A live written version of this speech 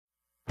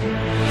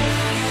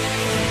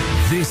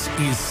This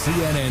is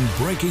CNN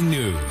Breaking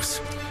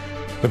News.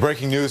 The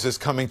breaking news is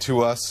coming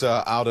to us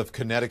out of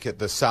Connecticut,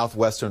 the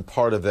southwestern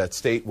part of that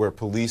state, where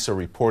police are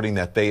reporting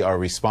that they are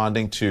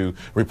responding to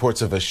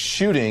reports of a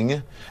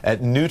shooting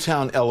at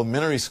Newtown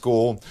Elementary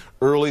School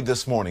early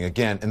this morning,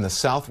 again, in the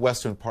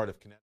southwestern part of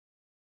Connecticut.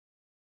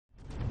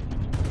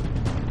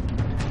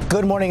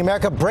 Good morning,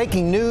 America.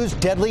 Breaking news,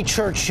 deadly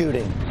church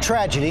shooting.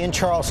 Tragedy in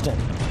Charleston.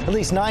 At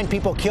least 9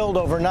 people killed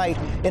overnight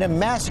in a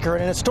massacre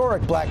in an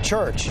historic black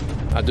church.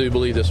 I do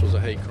believe this was a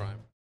hate crime.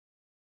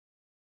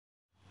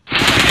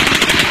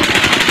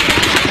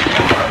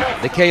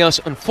 The chaos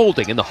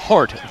unfolding in the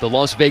heart of the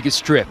Las Vegas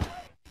Strip.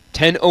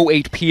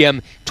 10:08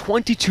 p.m.,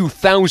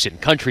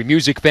 22,000 country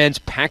music fans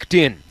packed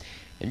in,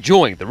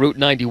 enjoying the Route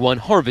 91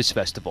 Harvest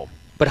Festival.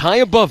 But high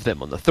above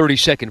them on the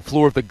 32nd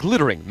floor of the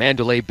glittering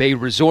Mandalay Bay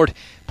Resort,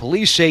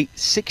 police say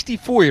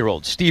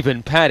 64-year-old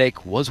Stephen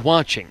Paddock was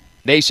watching.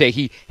 They say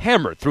he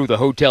hammered through the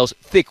hotel's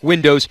thick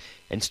windows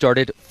and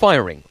started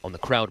firing on the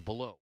crowd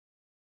below.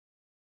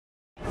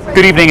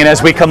 Good evening, and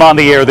as we come on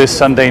the air this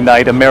Sunday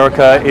night,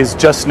 America is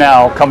just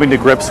now coming to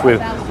grips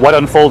with what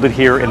unfolded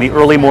here in the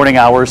early morning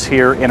hours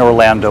here in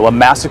Orlando. A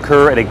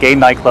massacre at a gay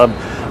nightclub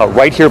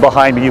right here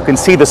behind me. You can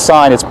see the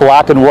sign, it's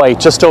black and white,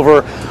 just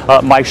over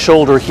my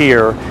shoulder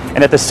here.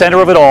 And at the center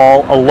of it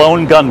all, a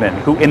lone gunman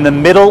who, in the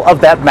middle of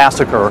that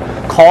massacre,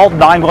 called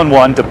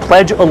 911 to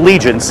pledge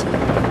allegiance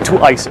to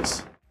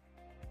ISIS.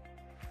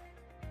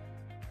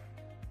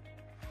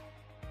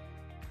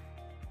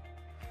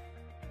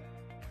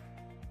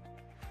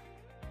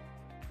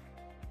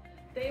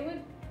 They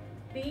would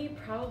be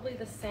probably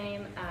the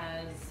same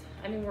as,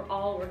 we're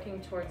all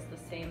working towards the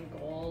same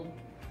goal,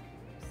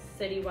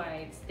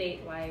 citywide,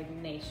 statewide,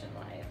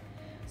 nationwide.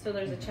 So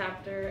there's a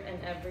chapter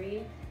in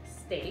every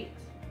state,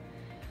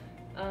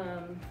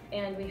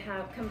 and we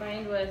have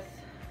combined with,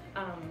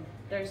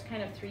 there's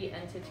kind of 3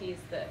 entities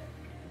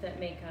that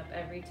make up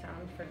every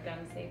town for gun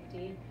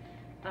safety,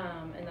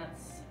 and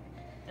that's,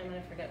 I'm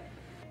gonna forget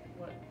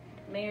what,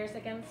 Mayors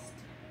Against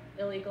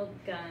Illegal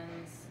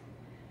Guns,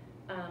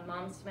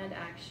 Moms Demand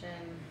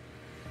Action,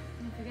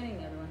 I'm forgetting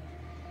the other one,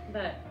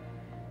 but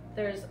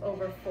there's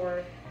over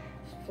 4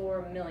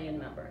 million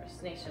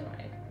members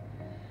nationwide.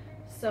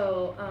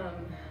 So,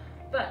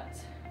 but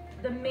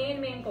the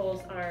main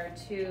goals are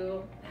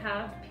to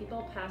have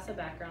people pass a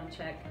background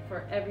check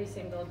for every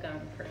single gun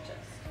purchased.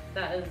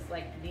 That is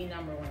like the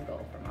 #1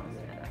 goal for Moms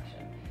Demand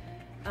Action.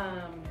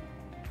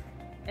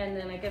 And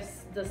then I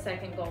guess the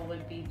second goal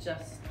would be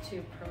just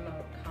to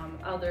promote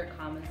other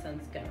common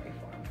sense gun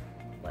reform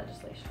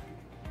legislation.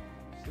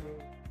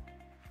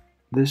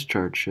 This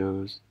chart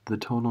shows the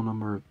total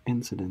number of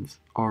incidents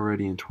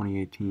already in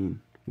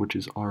 2018, which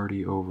is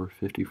already over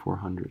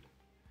 5,400.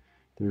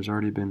 There's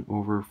already been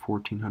over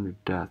 1,400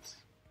 deaths,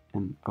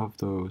 and of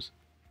those,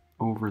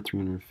 over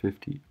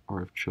 350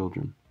 are of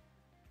children.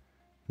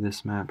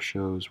 This map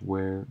shows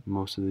where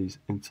most of these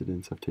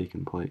incidents have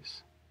taken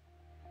place.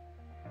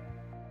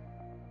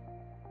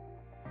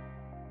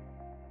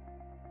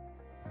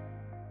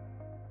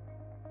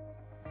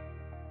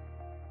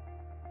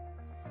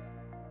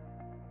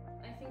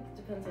 I think it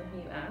depends on who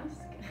you ask.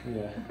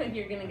 Yeah.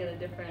 You're gonna get a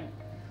different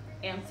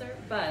answer,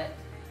 but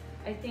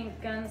I think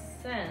gun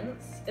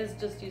sense is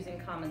just using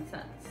common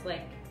sense.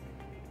 Like,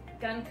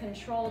 gun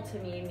control to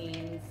me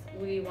means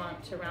we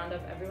want to round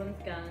up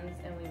everyone's guns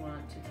and we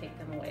want to take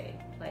them away,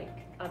 like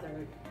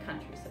other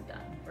countries have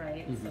done,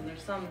 right? Mm-hmm. So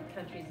there's some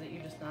countries that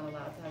you're just not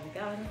allowed to have a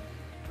gun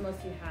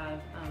unless you have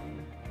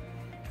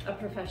a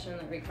profession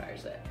that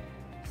requires it.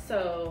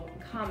 So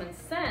common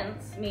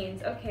sense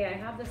means, okay, I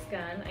have this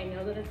gun, I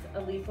know that it's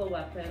a lethal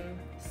weapon,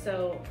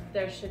 so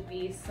there should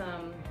be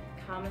some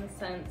common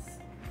sense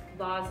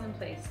laws in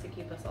place to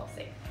keep us all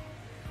safe.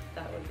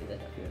 That would be the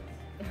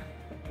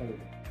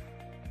difference.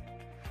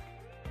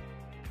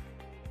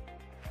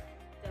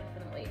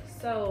 Definitely.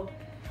 So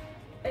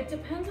it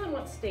depends on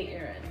what state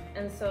you're in.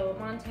 And so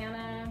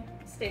Montana,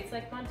 states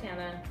like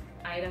Montana,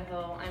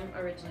 Idaho, I'm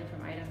originally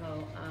from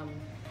Idaho,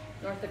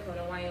 North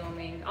Dakota,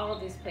 Wyoming, all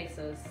of these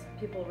places,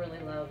 people really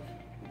love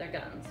their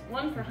guns.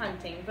 One for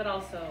hunting, but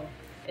also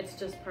it's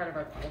just part of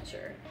our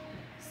culture.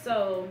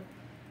 So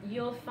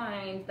you'll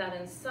find that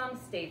in some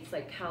states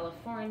like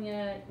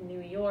California, New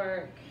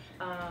York,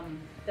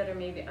 that are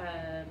maybe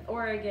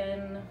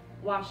Oregon,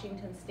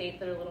 Washington State,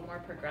 that are a little more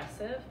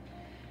progressive,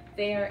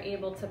 they are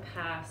able to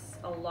pass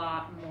a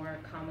lot more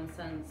common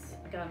sense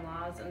gun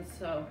laws. And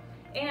so,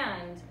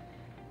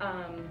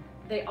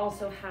 they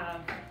also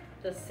have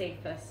the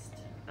safest,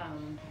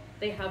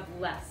 they have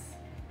less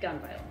gun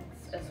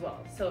violence as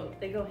well. So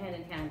they go hand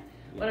in hand.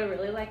 Yeah. What I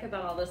really like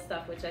about all this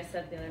stuff, which I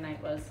said the other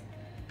night, was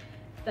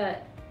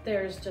that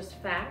there's just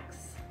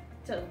facts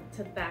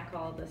to back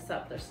all this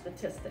up. There's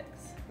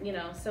statistics, you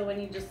know. So when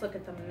you just look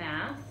at the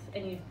math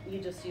and you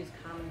just use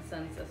common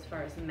sense as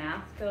far as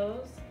math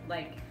goes,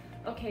 like,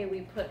 okay,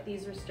 we put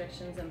these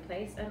restrictions in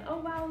place and oh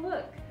wow,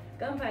 look,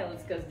 gun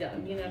violence goes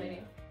down, you know what I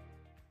mean?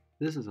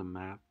 This is a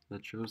map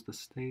that shows the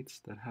states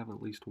that have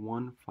at least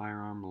one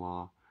firearm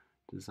law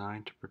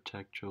designed to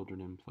protect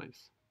children in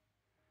place.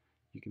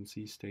 You can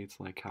see states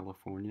like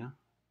California,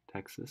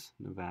 Texas,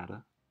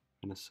 Nevada,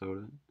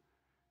 Minnesota,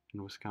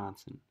 and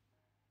Wisconsin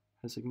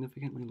has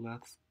significantly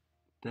less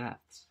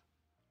deaths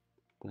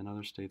than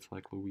other states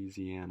like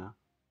Louisiana,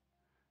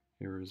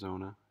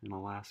 Arizona, and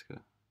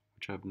Alaska,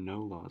 which have no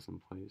laws in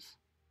place.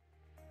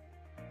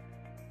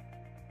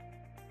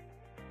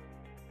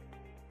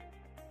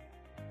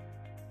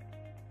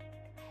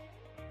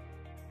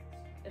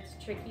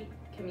 It's tricky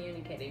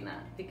communicating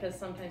that because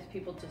sometimes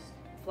people just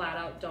flat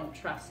out don't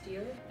trust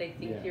you. They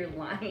think you're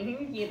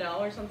lying, you know,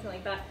 or something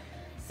like that.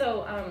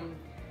 So,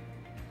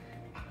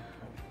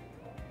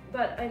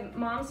 but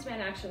Moms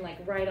Demand Action, like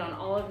right on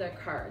all of their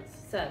cards,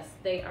 says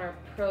they are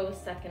pro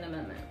Second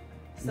Amendment.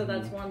 So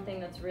that's one thing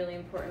that's really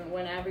important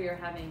whenever you're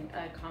having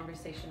a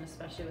conversation,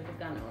 especially with a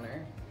gun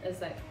owner, is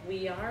that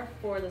we are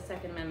for the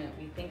Second Amendment.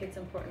 We think it's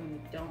important.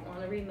 We don't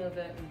want to remove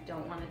it. We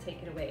don't want to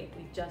take it away.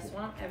 We just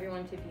want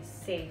everyone to be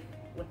safe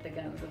with the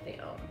guns that they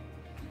own.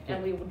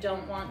 And we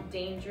don't want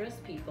dangerous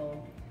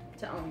people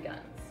to own guns.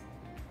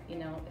 You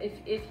know,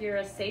 if you're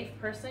a safe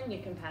person, you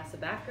can pass a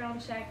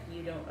background check,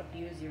 you don't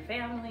abuse your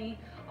family,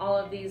 all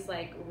of these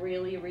like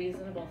really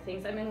reasonable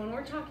things. I mean, when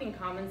we're talking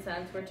common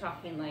sense, we're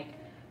talking like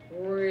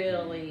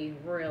really,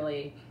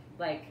 really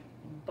like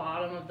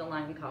bottom of the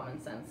line common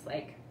sense.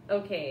 Like,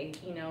 okay,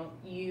 you know,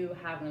 you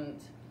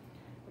haven't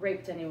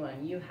raped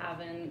anyone, you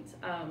haven't,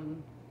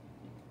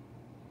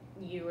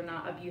 you are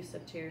not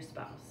abusive to your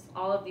spouse.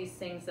 All of these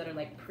things that are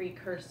like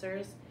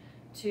precursors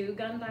to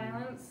gun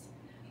violence,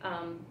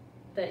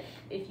 that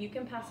if you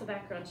can pass a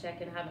background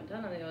check and haven't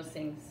done any of those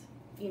things,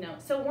 you know.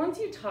 So once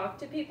you talk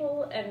to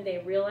people and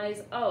they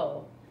realize,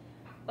 oh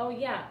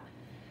yeah,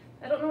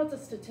 I don't know what the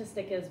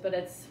statistic is, but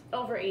it's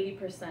over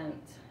 80%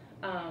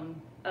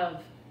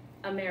 of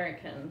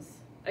Americans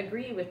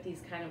agree with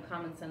these kind of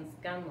common sense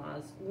gun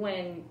laws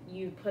when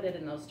you put it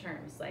in those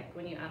terms. Like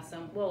when you ask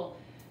them, well,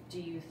 do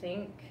you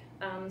think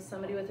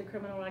somebody with a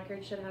criminal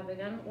record should have a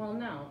gun? Well,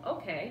 no.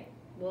 Okay.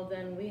 Well,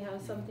 then we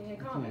have something in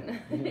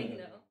common, you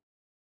know.